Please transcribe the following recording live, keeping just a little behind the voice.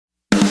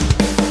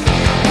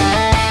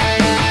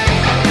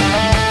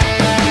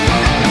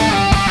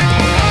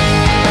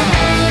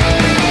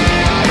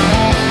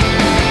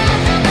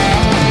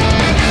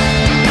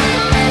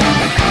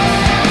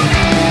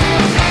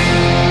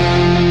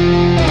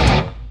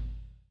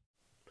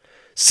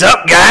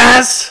Sup,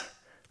 guys?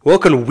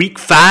 Welcome to week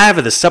 5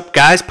 of the Sup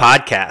Guys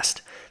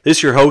podcast. This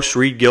is your host,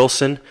 Reed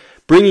Gilson,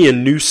 bringing you a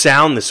new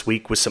sound this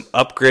week with some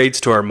upgrades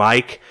to our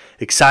mic.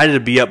 Excited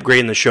to be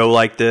upgrading the show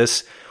like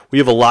this. We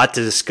have a lot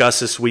to discuss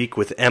this week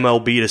with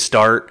MLB to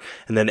start,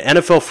 and then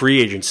NFL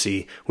free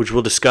agency, which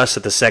we'll discuss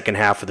at the second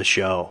half of the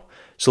show.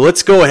 So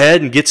let's go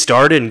ahead and get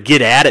started and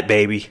get at it,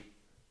 baby.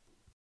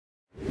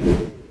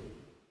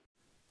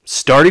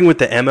 Starting with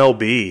the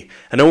MLB,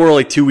 I know we're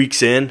only 2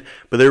 weeks in,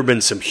 but there have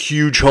been some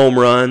huge home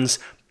runs,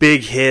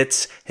 big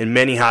hits, and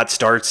many hot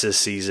starts this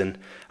season.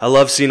 I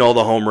love seeing all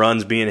the home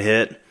runs being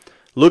hit.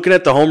 Looking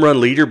at the home run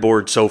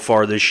leaderboard so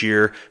far this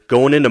year,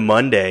 going into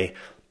Monday,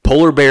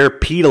 Polar Bear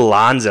Pete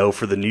Alonso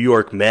for the New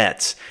York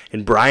Mets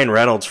and Brian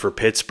Reynolds for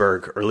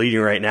Pittsburgh are leading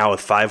right now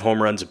with 5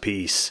 home runs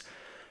apiece.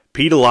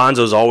 Pete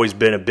Alonso's always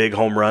been a big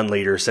home run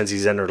leader since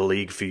he's entered the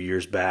league a few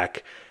years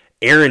back.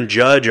 Aaron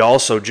Judge,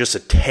 also just a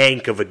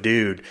tank of a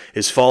dude,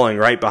 is falling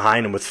right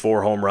behind him with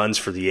 4 home runs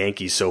for the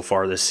Yankees so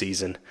far this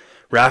season.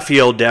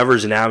 Rafael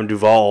Devers and Adam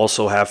Duvall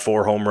also have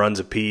 4 home runs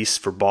apiece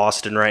for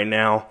Boston right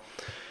now.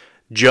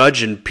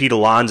 Judge and Pete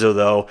Alonso,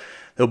 though,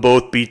 they'll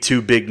both be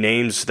 2 big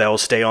names that will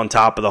stay on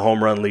top of the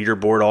home run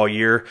leaderboard all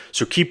year,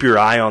 so keep your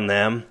eye on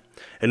them.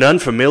 An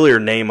unfamiliar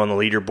name on the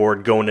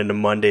leaderboard going into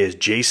Monday is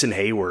Jason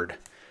Hayward.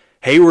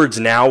 Hayward's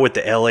now with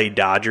the LA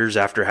Dodgers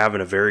after having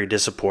a very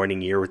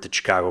disappointing year with the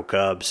Chicago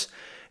Cubs.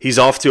 He's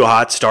off to a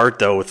hot start,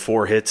 though, with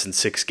 4 hits in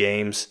 6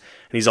 games,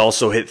 and he's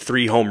also hit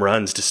 3 home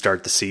runs to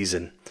start the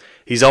season.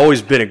 He's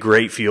always been a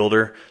great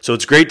fielder, so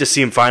it's great to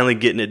see him finally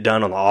getting it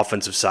done on the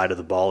offensive side of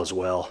the ball as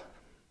well.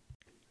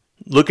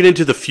 Looking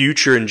into the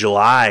future in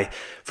July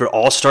for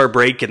All-Star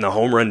break and the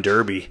Home Run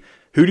Derby,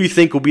 who do you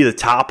think will be the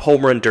top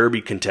Home Run Derby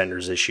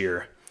contenders this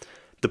year?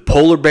 The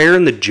Polar Bear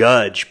and the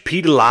Judge,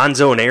 Pete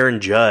Alonso and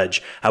Aaron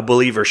Judge, I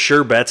believe are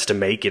sure bets to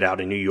make it out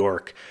in New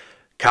York.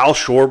 Kyle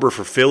Schwarber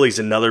for Philly's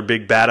another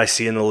big bat I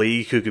see in the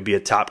league who could be a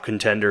top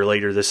contender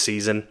later this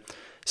season.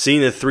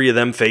 Seeing the 3 of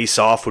them face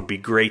off would be a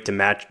great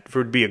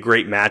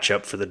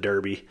matchup for the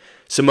Derby.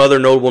 Some other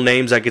notable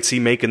names I could see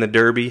making the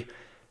Derby: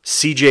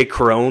 CJ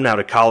Cron out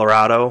of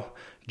Colorado,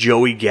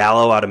 Joey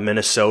Gallo out of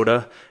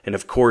Minnesota, and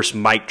of course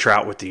Mike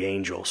Trout with the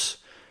Angels.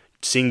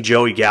 Seeing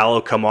Joey Gallo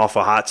come off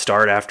a hot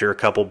start after a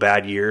couple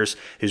bad years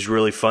is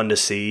really fun to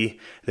see.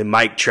 Then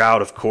Mike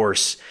Trout, of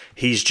course,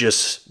 he's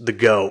just the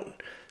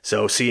GOAT.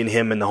 So seeing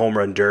him in the Home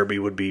Run Derby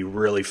would be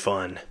really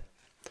fun.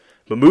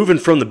 But moving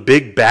from the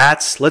big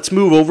bats, let's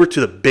move over to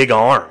the big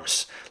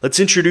arms. Let's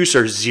introduce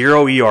our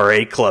 0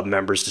 ERA club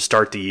members to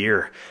start the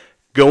year.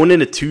 Going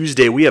into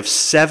Tuesday, we have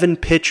 7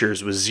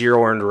 pitchers with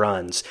 0 earned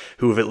runs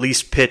who have at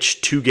least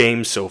pitched 2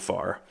 games so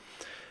far.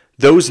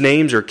 Those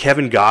names are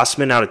Kevin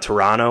Gausman out of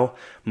Toronto,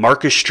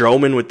 Marcus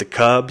Stroman with the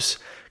Cubs,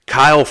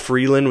 Kyle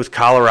Freeland with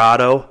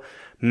Colorado,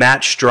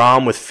 Matt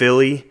Strahm with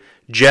Philly,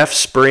 Jeff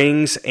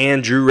Springs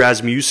and Drew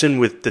Rasmussen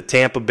with the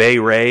Tampa Bay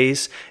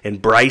Rays,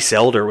 and Bryce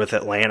Elder with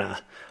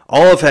Atlanta.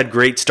 All have had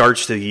great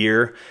starts to the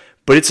year,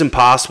 but it's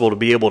impossible to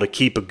be able to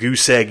keep a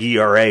goose egg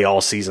ERA all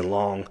season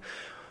long.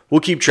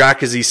 We'll keep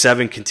track as these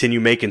 7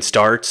 continue making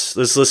starts.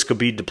 This list could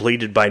be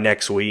depleted by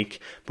next week,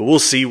 but we'll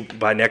see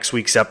by next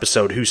week's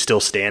episode who's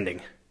still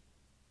standing.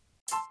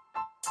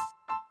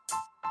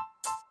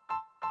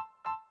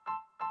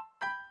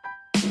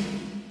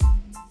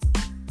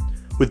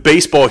 With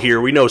baseball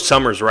here, we know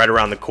summer's right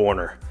around the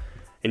corner.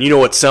 And you know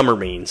what summer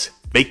means.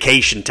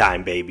 Vacation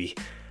time, baby.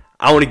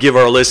 I want to give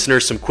our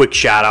listeners some quick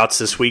shout-outs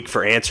this week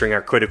for answering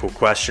our critical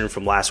question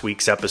from last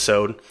week's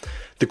episode.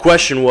 The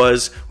question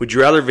was, would you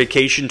rather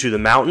vacation to the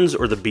mountains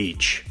or the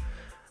beach?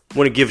 I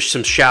want to give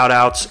some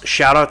shout-outs.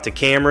 Shout-out to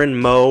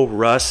Cameron, Mo,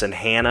 Russ, and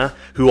Hannah,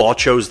 who all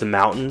chose the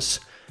mountains.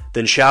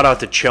 Then shout-out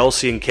to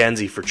Chelsea and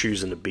Kenzie for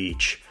choosing the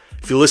beach.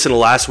 If you listen to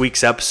last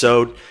week's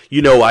episode,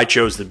 you know I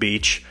chose the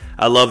beach.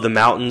 I love the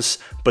mountains,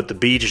 but the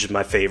beach is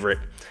my favorite.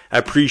 I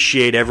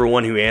appreciate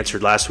everyone who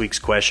answered last week's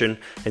question,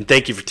 and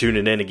thank you for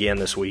tuning in again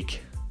this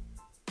week.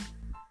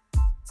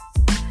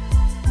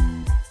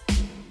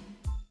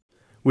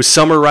 With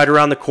summer right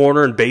around the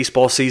corner and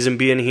baseball season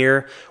being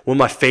here, one of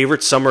my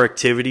favorite summer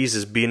activities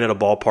is being at a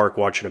ballpark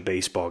watching a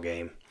baseball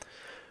game.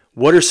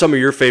 What are some of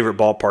your favorite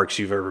ballparks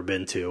you've ever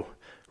been to?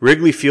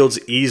 Wrigley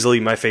Field's easily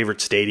my favorite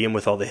stadium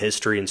with all the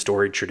history and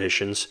storied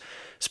traditions,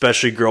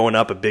 especially growing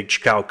up a big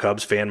Chicago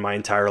Cubs fan my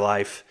entire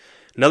life.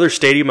 Another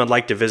stadium I'd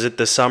like to visit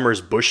this summer is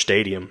Busch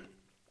Stadium,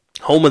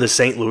 home of the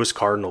St. Louis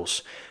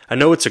Cardinals. I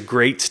know it's a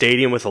great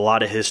stadium with a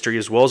lot of history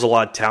as well as a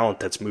lot of talent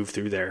that's moved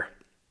through there.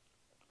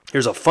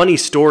 There's a funny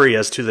story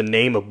as to the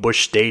name of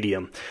Busch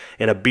Stadium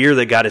and a beer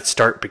that got its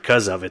start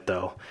because of it,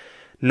 though.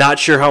 Not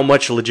sure how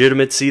much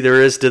legitimacy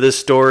there is to this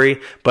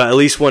story, but I at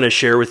least want to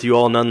share with you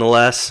all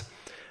nonetheless.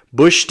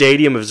 Busch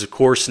Stadium is, of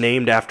course,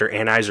 named after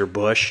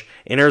Anheuser-Busch.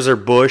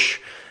 Anheuser-Busch,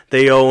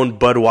 they own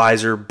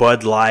Budweiser,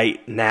 Bud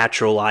Light,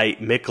 Natural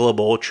Light, Michelob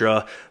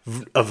Ultra,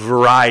 a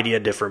variety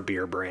of different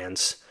beer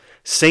brands.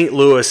 St.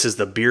 Louis is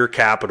the beer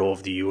capital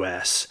of the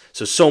U.S.,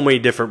 so many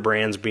different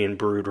brands being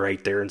brewed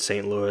right there in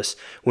St. Louis.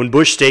 When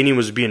Busch Stadium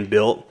was being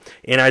built,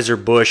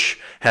 Anheuser-Busch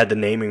had the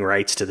naming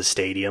rights to the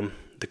stadium.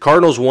 The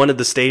Cardinals wanted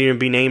the stadium to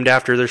be named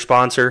after their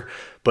sponsor,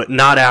 but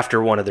not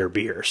after one of their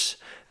beers.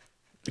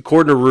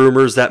 According to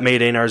rumors, that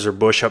made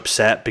Anheuser-Busch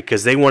upset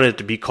because they wanted it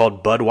to be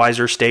called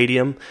Budweiser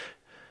Stadium.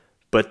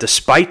 But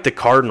despite the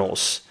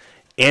Cardinals,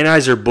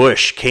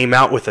 Anheuser-Busch came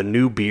out with a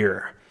new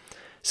beer.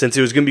 Since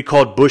it was going to be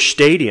called Busch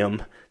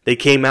Stadium, they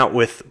came out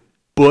with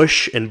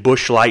Busch and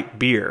Busch Light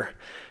beer.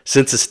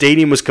 Since the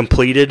stadium was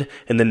completed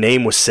and the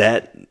name was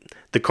set,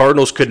 the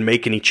Cardinals couldn't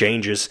make any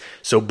changes,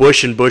 so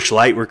Busch and Busch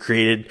Light were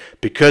created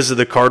because of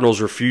the Cardinals'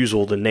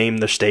 refusal to name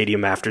the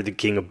stadium after the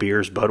king of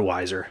beers,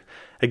 Budweiser.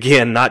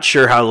 Again, not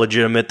sure how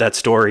legitimate that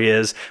story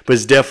is, but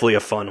it's definitely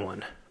a fun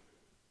one.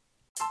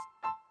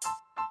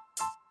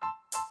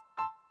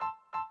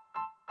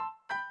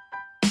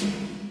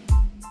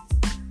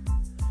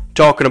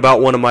 Talking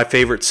about one of my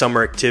favorite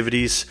summer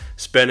activities,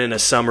 spending a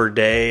summer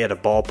day at a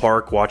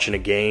ballpark watching a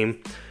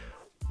game.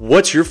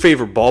 What's your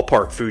favorite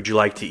ballpark food you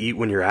like to eat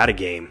when you're at a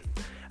game?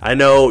 I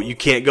know you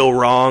can't go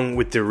wrong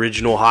with the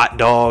original hot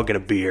dog and a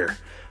beer.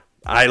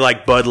 I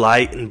like Bud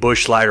Light and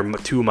Busch Light are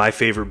two of my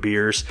favorite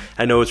beers.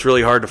 I know it's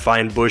really hard to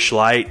find Busch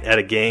Light at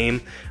a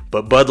game,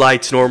 but Bud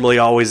Light's normally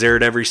always there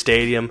at every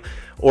stadium.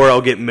 Or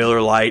I'll get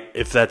Miller Lite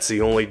if that's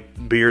the only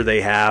beer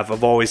they have.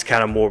 I've always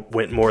kind of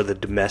went more the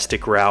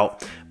domestic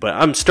route, but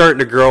I'm starting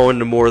to grow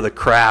into more of the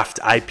craft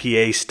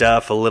IPA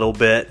stuff a little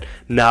bit.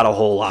 Not a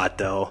whole lot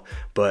though.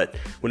 But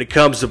when it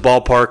comes to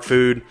ballpark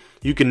food,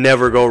 you can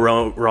never go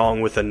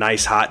wrong with a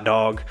nice hot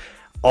dog.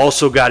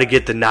 Also got to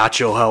get the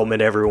nacho helmet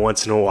every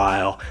once in a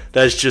while.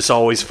 That's just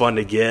always fun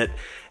to get.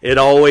 It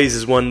always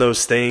is one of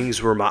those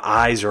things where my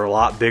eyes are a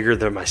lot bigger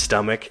than my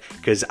stomach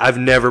because I've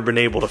never been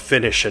able to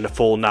finish in a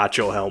full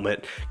nacho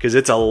helmet because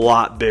it's a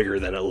lot bigger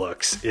than it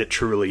looks. It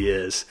truly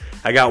is.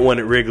 I got one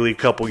at Wrigley a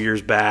couple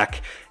years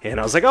back and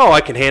I was like, oh,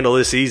 I can handle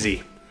this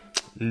easy.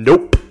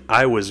 Nope,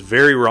 I was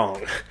very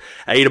wrong.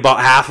 I ate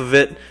about half of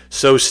it,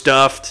 so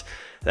stuffed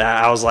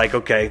that I was like,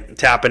 okay,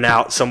 tapping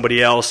out,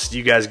 somebody else,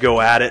 you guys go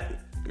at it,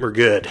 we're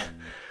good.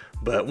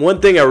 But one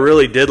thing I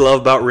really did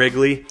love about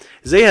Wrigley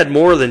is they had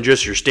more than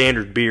just your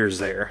standard beers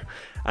there.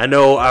 I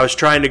know I was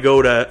trying to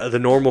go to the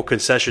normal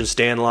concession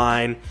stand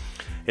line,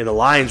 and the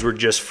lines were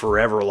just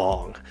forever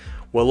long.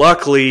 Well,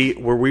 luckily,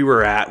 where we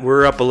were at, we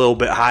were up a little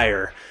bit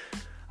higher.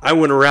 I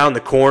went around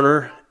the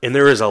corner, and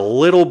there was a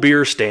little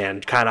beer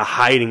stand kind of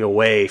hiding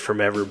away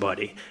from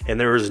everybody, and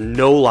there was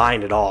no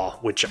line at all,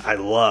 which I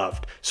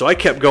loved. So I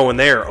kept going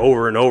there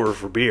over and over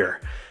for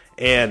beer,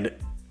 and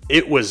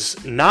it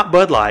was not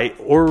Bud Light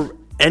or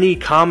any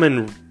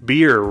common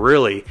beer,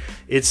 really.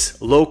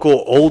 It's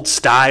local old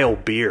style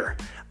beer.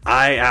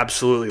 I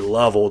absolutely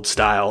love old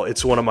style.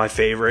 It's one of my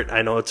favorite.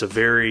 I know it's a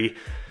very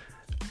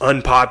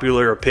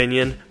unpopular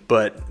opinion,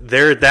 but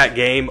there at that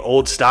game,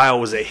 old style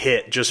was a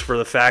hit just for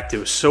the fact it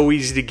was so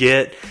easy to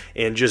get,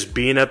 and just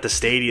being at the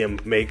stadium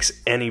makes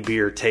any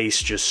beer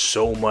taste just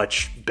so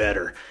much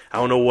better. I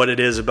don't know what it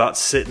is about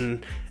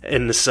sitting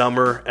in the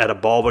summer at a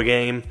ball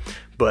game,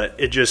 but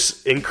it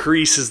just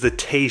increases the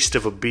taste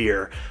of a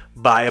beer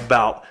by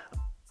about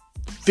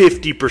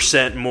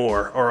 50%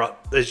 more, or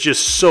it's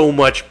just so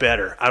much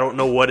better. I don't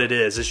know what it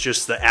is. It's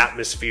just the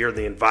atmosphere,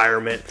 the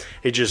environment.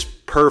 It's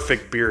just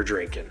perfect beer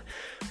drinking.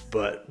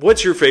 But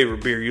what's your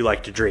favorite beer you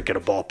like to drink at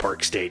a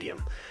ballpark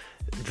stadium?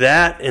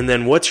 That, and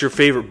then what's your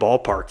favorite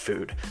ballpark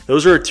food?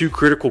 Those are our two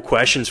critical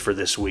questions for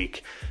this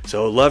week.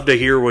 So I'd love to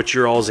hear what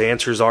your all's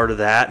answers are to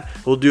that.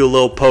 We'll do a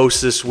little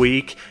post this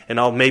week, and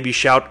I'll maybe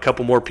shout a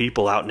couple more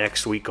people out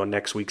next week on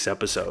next week's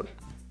episode.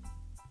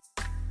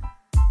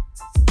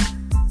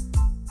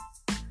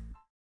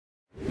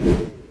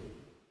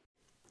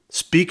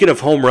 Speaking of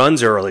home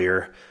runs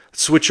earlier,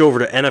 let's switch over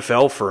to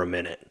NFL for a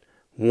minute.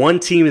 One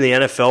team in the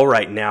NFL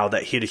right now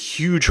that hit a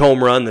huge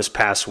home run this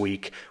past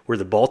week were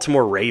the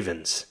Baltimore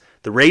Ravens.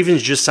 The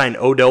Ravens just signed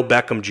Odell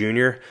Beckham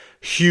Jr.,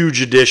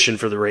 huge addition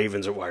for the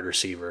Ravens at wide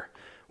receiver.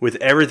 With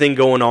everything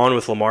going on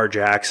with Lamar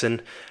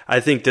Jackson,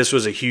 I think this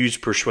was a huge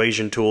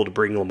persuasion tool to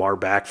bring Lamar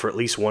back for at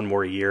least one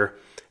more year.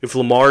 If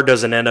Lamar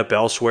doesn't end up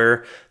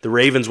elsewhere, the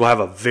Ravens will have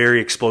a very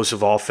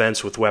explosive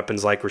offense with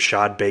weapons like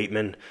Rashad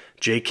Bateman,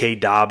 J.K.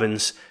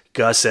 Dobbins,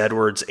 Gus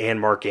Edwards, and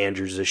Mark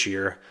Andrews this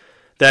year.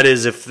 That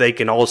is, if they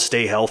can all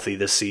stay healthy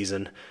this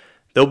season.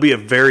 They'll be a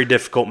very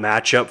difficult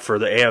matchup for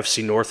the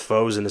AFC North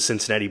foes in the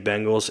Cincinnati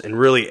Bengals and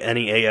really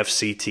any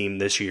AFC team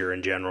this year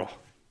in general.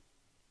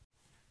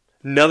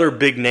 Another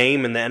big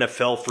name in the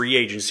NFL free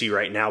agency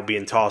right now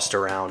being tossed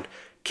around,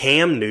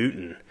 Cam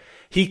Newton.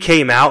 He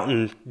came out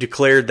and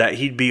declared that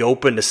he'd be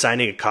open to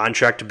signing a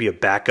contract to be a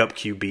backup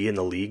QB in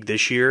the league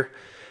this year.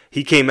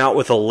 He came out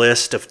with a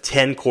list of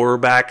 10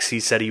 quarterbacks he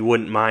said he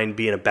wouldn't mind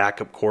being a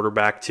backup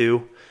quarterback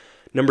to.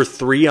 Number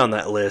 3 on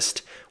that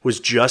list was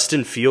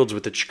Justin Fields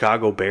with the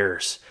Chicago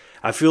Bears.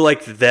 I feel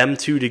like them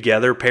two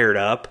together paired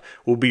up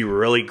will be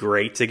really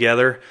great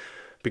together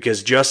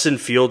because Justin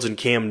Fields and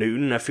Cam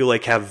Newton, I feel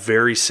like, have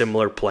very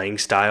similar playing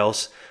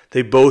styles.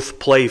 They both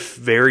play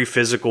very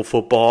physical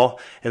football,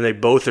 and they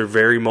both are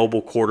very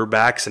mobile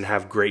quarterbacks and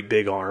have great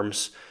big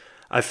arms.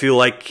 I feel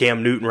like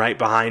Cam Newton right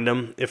behind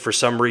him. If for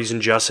some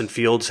reason Justin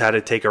Fields had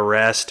to take a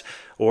rest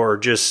or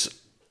just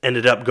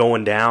ended up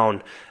going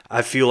down,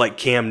 I feel like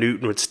Cam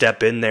Newton would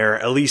step in there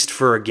at least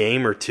for a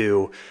game or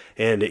two,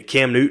 and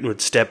Cam Newton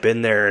would step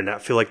in there, and I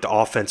feel like the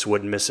offense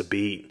wouldn't miss a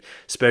beat,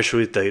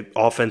 especially with the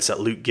offense that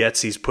Luke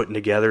Getsy's putting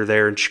together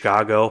there in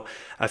Chicago.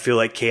 I feel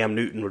like Cam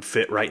Newton would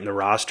fit right in the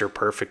roster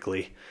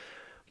perfectly.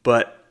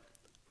 But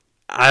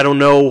I don't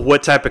know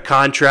what type of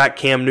contract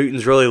Cam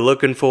Newton's really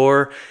looking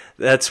for.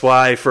 That's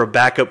why for a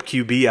backup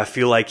QB, I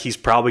feel like he's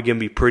probably going to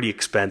be pretty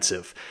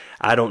expensive.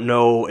 I don't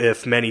know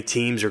if many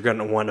teams are going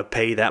to want to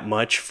pay that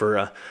much for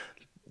a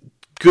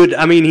good,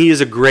 he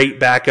is a great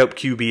backup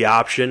QB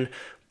option,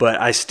 but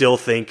I still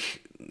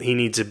think he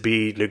needs to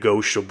be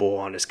negotiable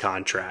on his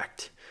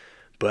contract.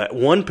 But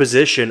one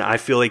position I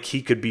feel like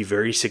he could be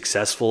very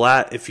successful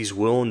at if he's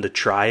willing to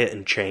try it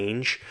and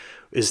change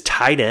is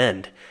tight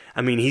end.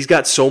 He's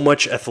got so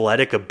much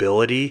athletic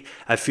ability.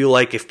 I feel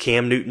like if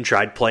Cam Newton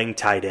tried playing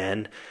tight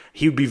end,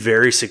 he would be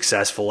very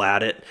successful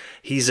at it.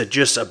 He's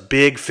just a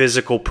big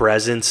physical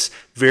presence,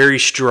 very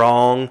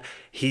strong.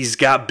 He's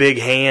got big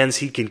hands.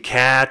 He can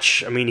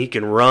catch. He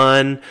can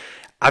run.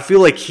 I feel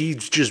like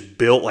he's just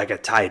built like a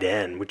tight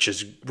end,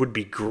 which would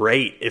be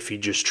great if he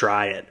just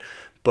try it.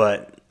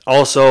 But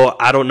also,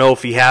 I don't know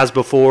if he has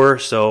before,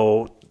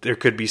 so there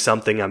could be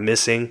something I'm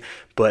missing.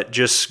 But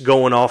just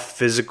going off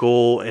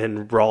physical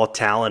and raw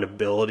talent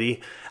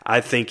ability,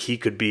 I think he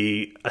could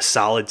be a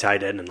solid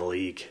tight end in the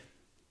league.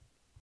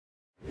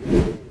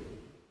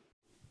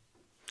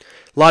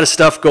 A lot of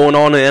stuff going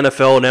on in the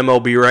NFL and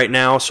MLB right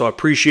now, so I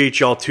appreciate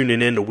y'all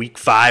tuning in to Week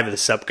 5 of the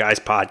Sup Guys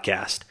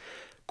podcast.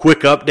 Quick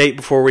update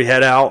before we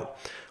head out.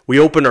 We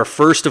opened our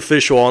first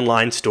official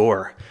online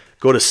store.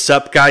 Go to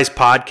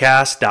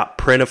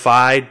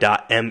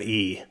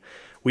supguyspodcast.printify.me.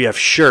 We have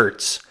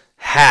shirts,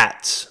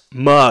 hats,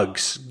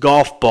 mugs,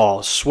 golf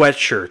balls,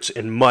 sweatshirts,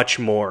 and much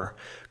more.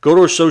 Go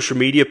to our social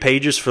media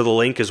pages for the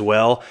link as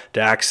well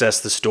to access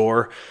the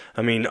store.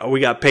 We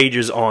got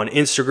pages on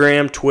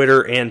Instagram,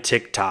 Twitter, and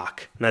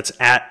TikTok. And that's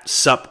at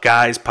Sup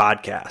Guys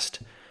Podcast.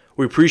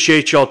 We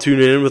appreciate y'all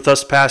tuning in with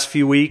us the past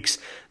few weeks.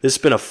 This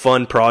has been a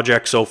fun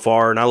project so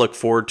far, and I look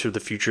forward to the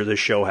future this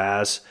show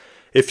has.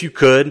 If you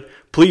could,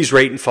 please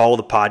rate and follow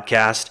the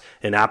podcast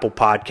in Apple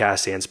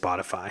Podcasts and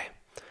Spotify.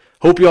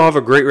 Hope you all have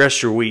a great rest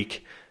of your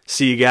week.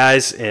 See you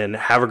guys, and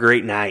have a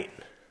great night.